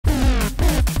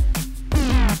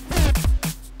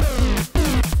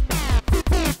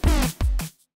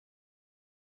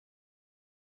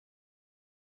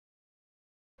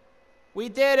We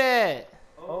did it!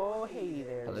 Oh, hey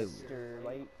there, Hello. Mr.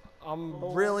 Light.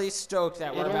 I'm really stoked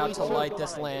that we're about to light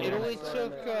this It lantern. only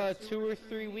took 2 or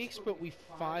 3 weeks, but we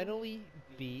finally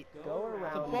beat Go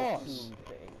around the boss. tomb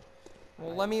thing.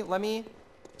 Well, let me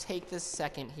take this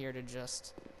second here to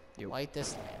just light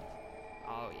this lamp.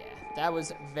 Oh yeah, that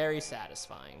was very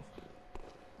satisfying.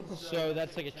 So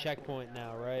that's like a checkpoint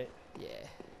now, right? Yeah.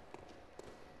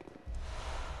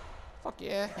 Fuck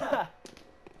yeah.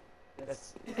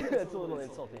 That's that's a little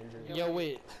insult to injury. Yo,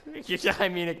 wait. I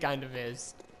mean, it kind of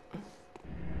is.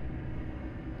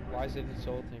 Why is it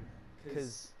insulting?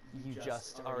 Because you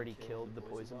just already killed the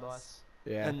poison boss.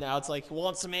 Yeah. And now it's like,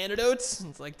 want some antidotes?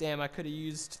 It's like, damn, I could have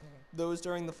used those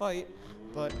during the fight,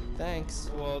 but thanks.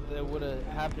 Well, that would have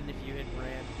happened if you had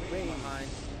ran behind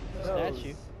the Those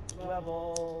statue.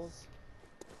 levels.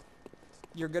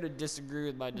 You're gonna disagree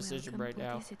with my decision right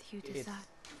now. It's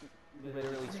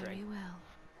literally Very strength. well.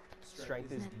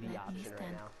 Strength is Let the me option right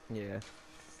stand. now. Yeah.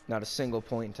 Not a single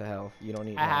point to health. You don't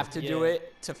need. I have to do Yeah.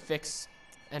 it to fix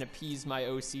and appease my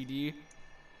OCD.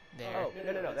 There. Oh,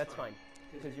 no, that's fine.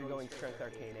 Because you're going strength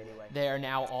arcane anyway. They are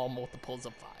now all multiples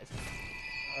of 5.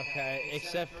 Okay,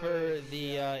 except for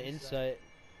the insight.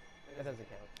 That doesn't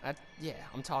count. Yeah,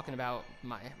 I'm talking about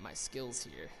my skills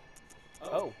here.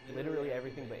 Oh, literally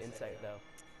everything but insight though.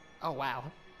 Oh wow,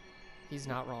 he's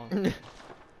not wrong.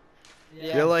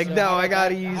 Yeah, You're like, so no, how I about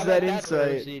gotta that- use how that about for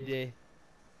insight. OCD?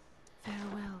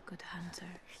 Farewell, good hunter.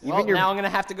 Well, your- now I'm gonna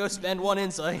have to go spend 1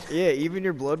 insight. Yeah, even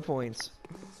your blood points.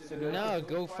 So go No,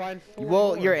 go find 4 Well,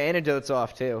 more. your antidote's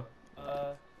off too.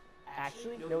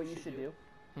 Actually, you know what you should do?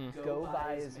 Go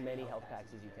buy as many health packs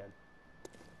as you can.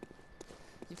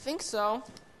 You think so?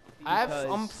 I'm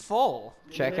Because- full.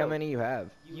 Check No. how many you have.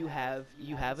 You have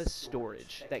a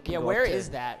storage that can Yeah, go where up to, is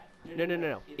that?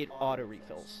 No. It auto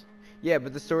refills. Yeah,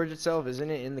 but the storage itself, isn't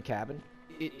it in the cabin?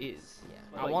 It is.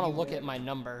 Yeah, I But want to you- look at my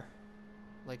number.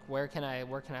 Like, where can I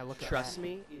look Trust at that?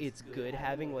 me, it's good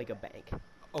having like a bank.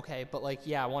 Okay, but like,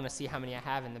 yeah, I want to see how many I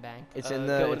have in the bank. It's Go in to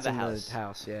the, it's the in house. the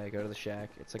house. Yeah, go to the shack.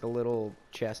 It's like a little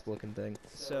chest-looking thing.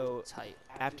 So Tight.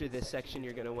 after this section,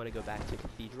 you're gonna want to go back to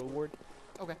Cathedral Ward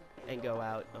Okay. and go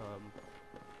out.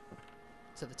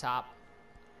 To the top.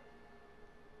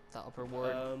 The upper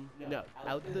ward. No,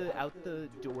 out the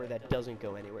door that doesn't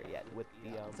go anywhere yet. With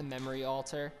The memory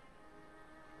altar.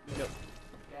 no,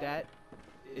 that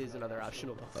is another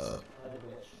optional.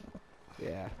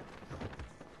 Yeah.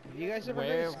 Have you guys ever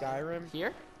Where- heard of Skyrim?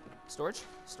 Here? Storage?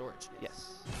 Storage.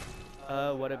 Yes.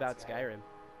 What about Skyrim?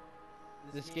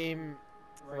 This game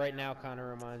right now kind of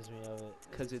reminds me of it.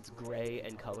 Because it's gray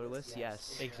and colorless.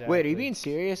 Yes. Exactly. Wait, are you being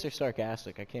serious or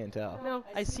sarcastic? I can't tell. No,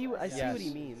 I see what Yes.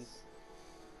 he means.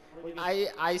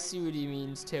 I see what he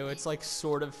means too. It's like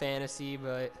sort of fantasy,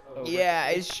 but Oh, Yeah,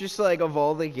 it's just like of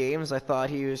all the games, I thought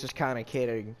he was just kind of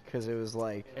kidding because it was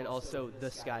like And also,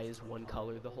 the sky is one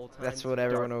color the whole time. that's what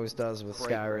everyone Dark, always does with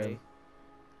bright Skyrim. gray.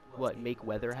 What, make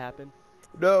weather happen?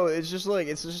 No, it's just like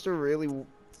it's just a really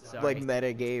Sorry. like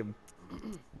meta game.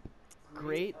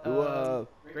 Great, Whoa.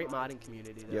 great modding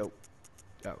community. Though.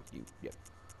 Yo. Oh, you. Yep.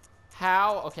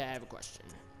 how? Okay, I have a question.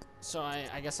 So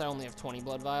I guess I only have 20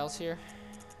 blood vials here.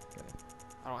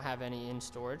 I don't have any in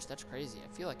storage. That's crazy.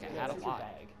 I feel like I had a That's your lot.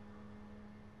 bag.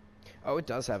 Oh, it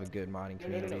does have a good modding No,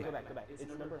 community. go back.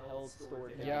 It's number held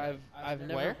stored. Yeah, I've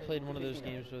never Where? played one of those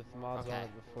games with mods on Okay.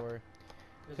 it before.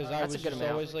 Because I That's a was good just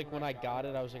amount. always like, when I got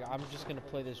it, I was like, I'm just gonna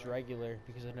play this regular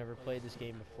because I've never played this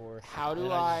game before. How do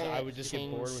And I would just get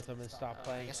bored change- with them and stop I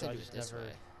playing, guess so I I do it just this never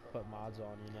way. put mods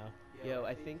on, you know. Yo,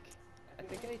 I think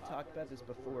I talked about this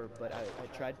before, but I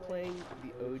tried playing the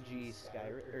OG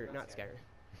Skyrim, or not Skyrim.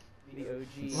 The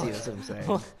OG. See, that's what I'm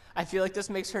saying. I feel like this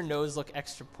makes her nose look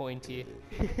extra pointy.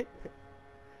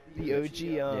 The OG.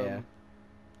 Yeah.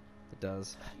 It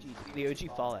does. The OG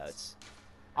Fallouts.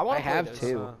 I I want to play have those.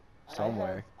 two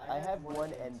somewhere. I have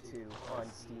 1 and 2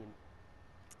 on Steam.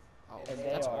 Oh, And they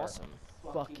that's are- awesome.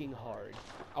 Fucking hard.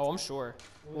 Oh, I'm sure.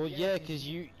 Well, yeah, because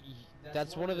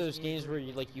that's one of those games where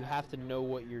you have to know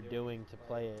what you're doing to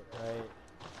play it, right?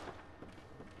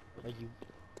 Like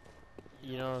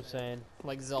you know what I'm saying?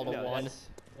 Like Zelda No, 1. That's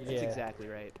Yeah. exactly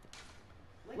right.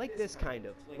 Like this kind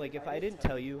of. Like if I didn't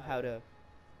tell you how to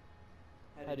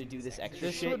do this extra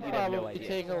This shit, would you'd have no probably idea.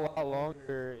 take a lot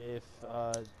longer if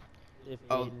Oh.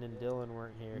 Baden and Dylan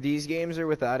weren't here. These games are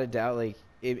without a doubt like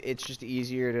it's just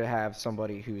easier to have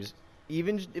somebody who's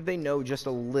even if they know just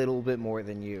a little bit more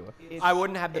than you. I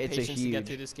wouldn't have the it's a patience to get huge-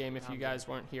 through this game if you guys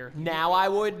weren't here. Now I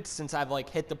would, since I've like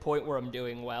hit the point where I'm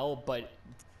doing well, but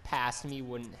past me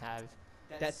wouldn't have.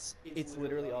 It's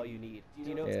literally all you need. Do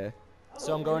you know? Yeah.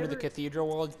 So I'm going to the cathedral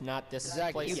world, not this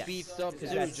Exactly. place. You beat up Because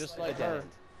too, that's just a like dead her. end.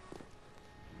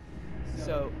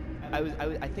 So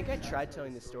I think I tried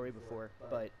telling this story before,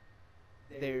 but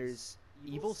there's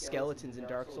evil skeletons in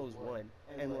Dark Souls 1,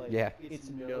 and like Yeah. it's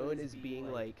known as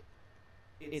being like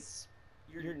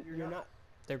you're not.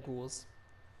 They're ghouls.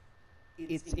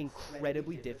 It's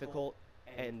incredibly difficult,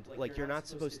 and like you're not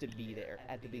supposed to be there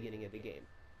at the beginning of the game.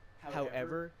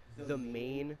 However, the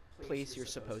main place you're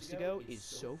supposed to go is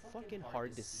so fucking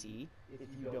hard to see if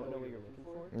you don't know what you're looking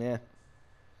for. Yeah.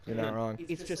 You're not wrong.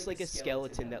 It's just like a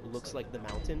skeleton that looks like the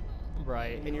mountain,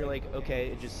 Right. and you're like, okay,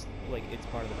 it just like it's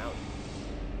part of the mountain.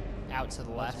 Out to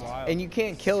the left. And you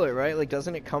can't kill it, right? Like,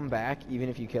 doesn't it come back even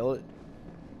if you kill it?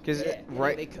 Because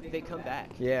right. They come back.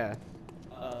 Yeah.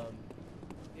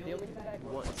 They only come back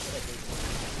once. I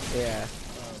think. Yeah.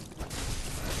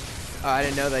 Oh, I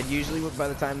didn't know that. Usually, by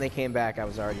the time they came back, I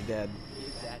was already dead.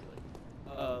 Exactly.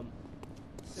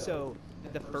 So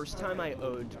the first time I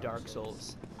owned Dark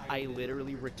Souls, I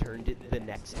literally returned it the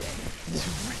next day.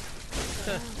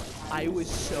 I was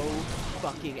so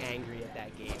fucking angry at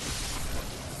that game.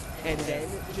 And then,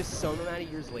 just some amount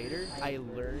of years later, I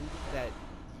learned that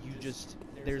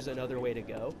there's another way to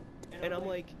go. And I'm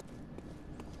like,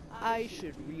 I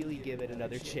should really give it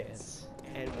another chance.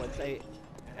 And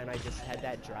I just had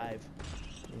that drive.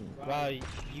 Wow, you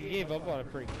gave up on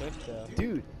it pretty quick though.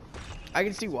 Dude, I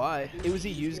can see why. it was a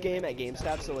used game at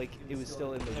GameStop, so like, it was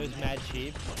still in the... It was mad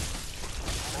cheap.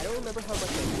 I don't remember how much I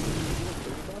paid. It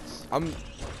was $30.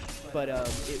 But it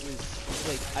was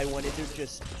like I wanted to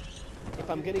just, if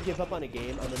I'm gonna give up on a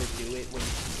game, I'm gonna do it when you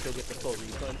can still get the full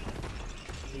refund.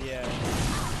 Yeah.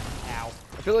 Ow.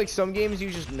 I feel like some games you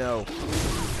just know.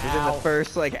 Within the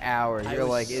first like hour, I you're was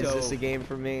like, is this so- a game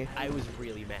for me? I was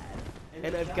really mad,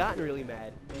 and I've gotten really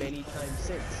mad many times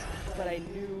since. But I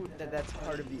knew that that's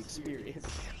part of the experience.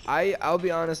 I'll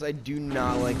be honest, I do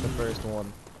not like the first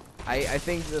one. I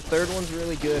think the third one's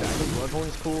really good. I think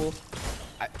Bloodborne's cool.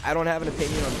 I don't have an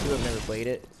opinion on 2. I've never played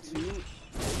it. 2.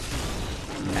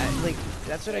 Like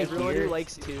that's what Everyone I hear. who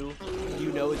likes 2,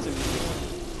 you know it's a music.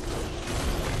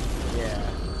 Yeah.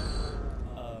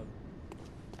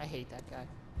 I hate that guy.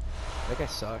 That guy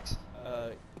sucks.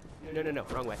 No,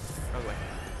 wrong way.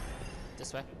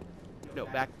 This way. No,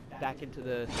 back into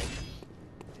the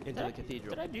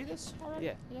cathedral. Did I do this already?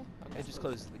 Yeah. Yeah. I Okay. just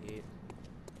closed the gate.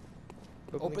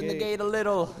 Open the gate a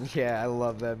little. Yeah, I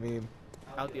love that meme.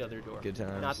 Out the other door. Good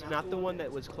times. Not the one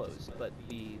that was closed, but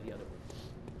the other one.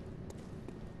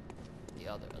 The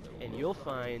other one. And you'll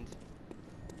find...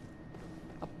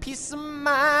 A peace of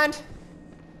mind.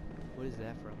 What is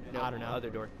that from? I don't know. Other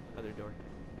door.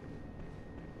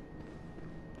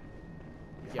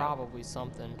 Yeah. Probably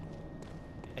something.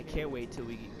 I can't wait till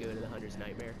we go to the Hunter's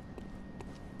Nightmare.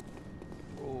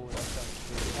 Oh,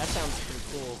 that sounds pretty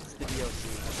cool. It's the DLC.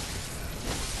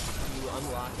 You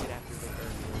unlock it after the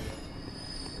third area.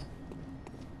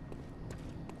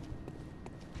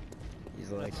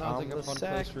 He's like, sounds like I'm a the fun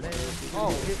place for Sackman. DLC.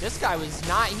 Oh, this guy was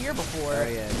not here before. Oh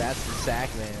yeah, that's the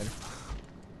Sackman.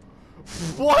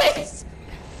 What? Wait,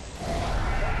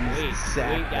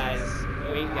 Sackman.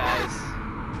 wait guys.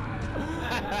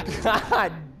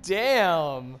 God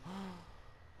damn.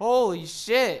 Holy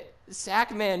shit.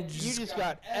 Sackman You just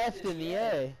got F'd in the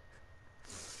A.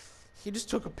 He just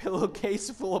took a pillowcase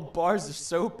full of bars of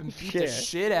soap and beat the Yeah.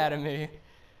 shit out of me.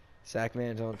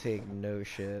 Sackman don't take no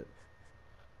shit.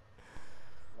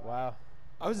 Wow.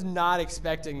 I was not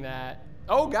expecting that.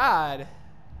 Oh god.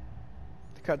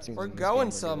 The cutscenes. We're in this going game are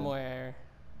good. somewhere.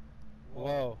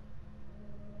 Whoa.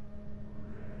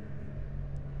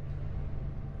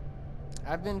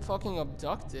 I've been fucking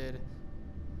abducted.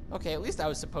 Okay, at least I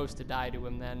was supposed to die to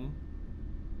him then.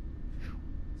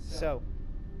 So,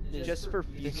 just for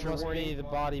This future must be warning, the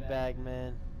body bag,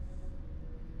 man.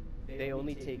 they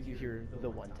only take you here the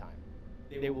one time.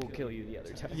 They will kill you the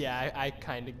other time. Yeah, I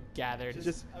kind of gathered.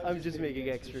 I'm just making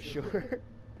extra sure.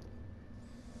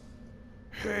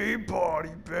 Hey, body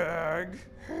bag.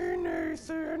 Hey,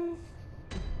 Nathan.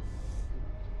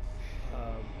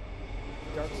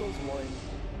 Dark Souls 1.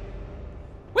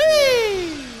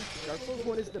 Whee! Dark Souls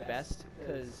 1 is the best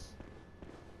because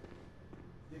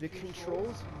the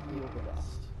controls feel the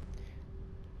best.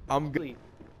 I'm good. Really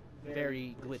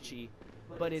very glitchy,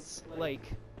 but it's like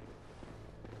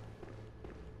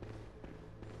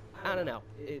I don't know.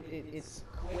 It's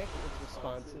quick. It's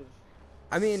responsive.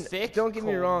 I mean, Thick, don't get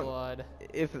me cold wrong. blood.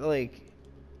 If like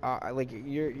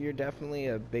you're definitely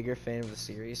a bigger fan of the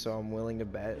series, so I'm willing to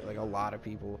bet like a lot of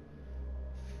people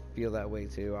feel that way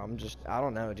too. I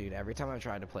don't know, dude. Every time I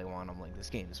try to play one, I'm like, this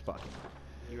game is fucking.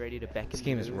 You ready to beckon? This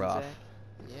game is the moon, rough.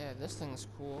 Zach? Yeah, this thing's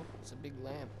cool. It's a big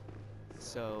lamp.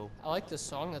 So I like the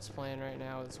song that's playing right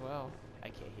now as well. I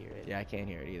can't hear it. Yeah, I can't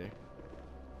hear it either.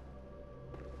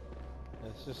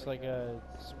 It's just like a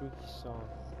spooky song.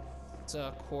 It's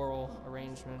a choral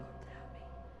arrangement.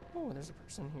 Oh, there's a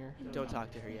person here. Don't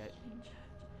talk to her yet.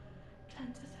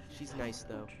 She's nice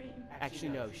though. Actually,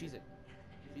 no, she's a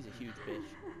huge bitch.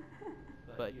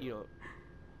 But you know,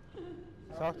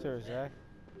 Talk to her, Zach.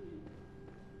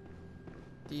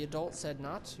 The adult said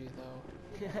not to,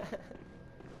 though.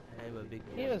 I'm a big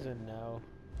He boy. doesn't know.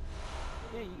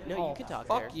 Yeah, you Oh, can talk to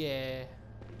fuck her. yeah.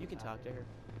 You can talk to her.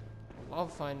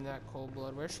 Love finding that cold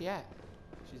blood. Where's she at?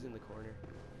 She's in the corner.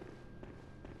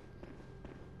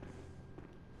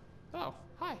 Oh,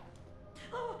 hi.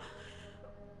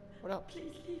 What up?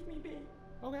 Please leave me be.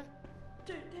 Okay.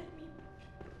 Don't take me.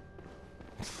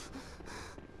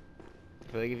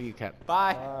 I feel like if you kept.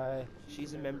 Bye. Bye.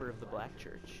 She's a member of the Black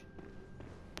Church.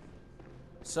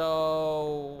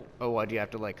 So, Oh, what? Do you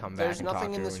have to like come back There's and talk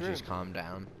nothing to in her this when she's room. calmed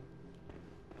down?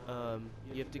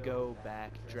 You have to go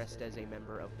back dressed as a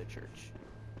member of the church.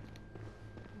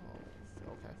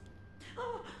 okay.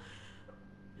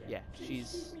 Yeah, Please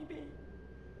she's. leave me be.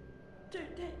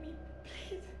 Don't take me,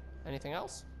 please. Anything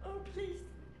else? Oh, please.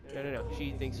 No.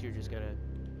 She thinks you're just gonna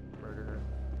murder her.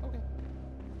 Okay.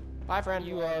 Bye, friend.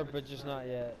 You are, but just not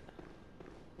yet.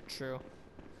 True.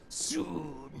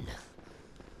 Soon.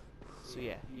 So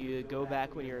yeah, you go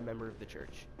back when you're a member of the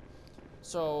church.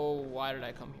 So, why did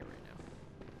I come here right now?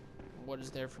 What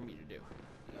is there for me to do?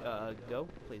 Go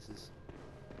places.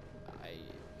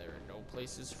 There are no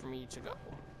places for me to go.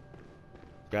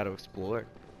 Got to explore.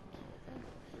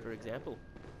 For example.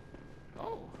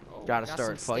 Oh, Gotta we got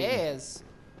start some fighting. stairs.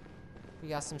 We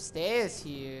got some stairs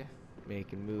here.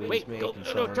 Making moves, Wait, making no,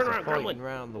 songs, turn around, fighting gremlin.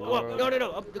 around the Whoa, world.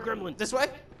 no, up the gremlin. This way?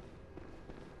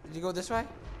 Did you go this way?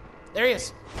 There he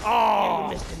is. Yeah, Oh,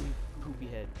 you missed him, you poopy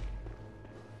head.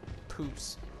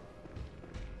 poops.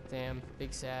 Damn,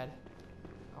 big sad.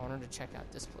 I wanted to check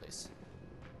out this place.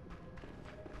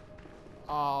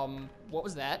 What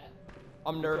was that?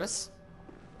 I'm nervous.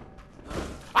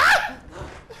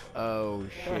 Oh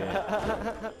shit.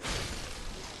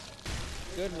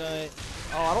 Good night.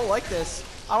 Oh, I don't like this.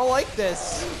 I don't like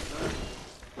this.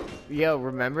 Yo,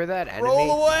 remember that enemy?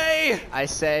 Roll away! I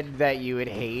said that you would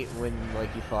hate when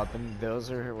like you fought them. Those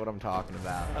are what I'm talking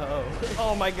about. Oh.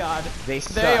 Oh my god. They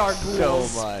suck They are so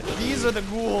ghouls. much. These are the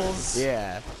ghouls.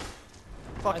 Yeah.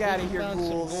 Fuck I out think of you here, found some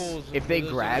ghouls. ghouls. If they Those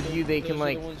are grab the- you, they those can are the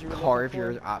like ones you were carve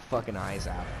looking your for? fucking eyes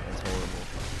out. It's horrible.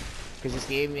 Because this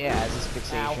game, yeah, has this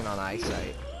fixation on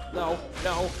eyesight. No.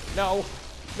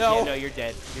 Yeah, no, you're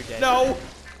dead. You're dead. No.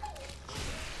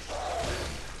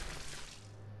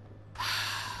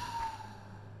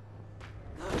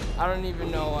 I don't even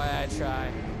know why I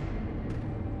try.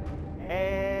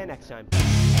 And next time.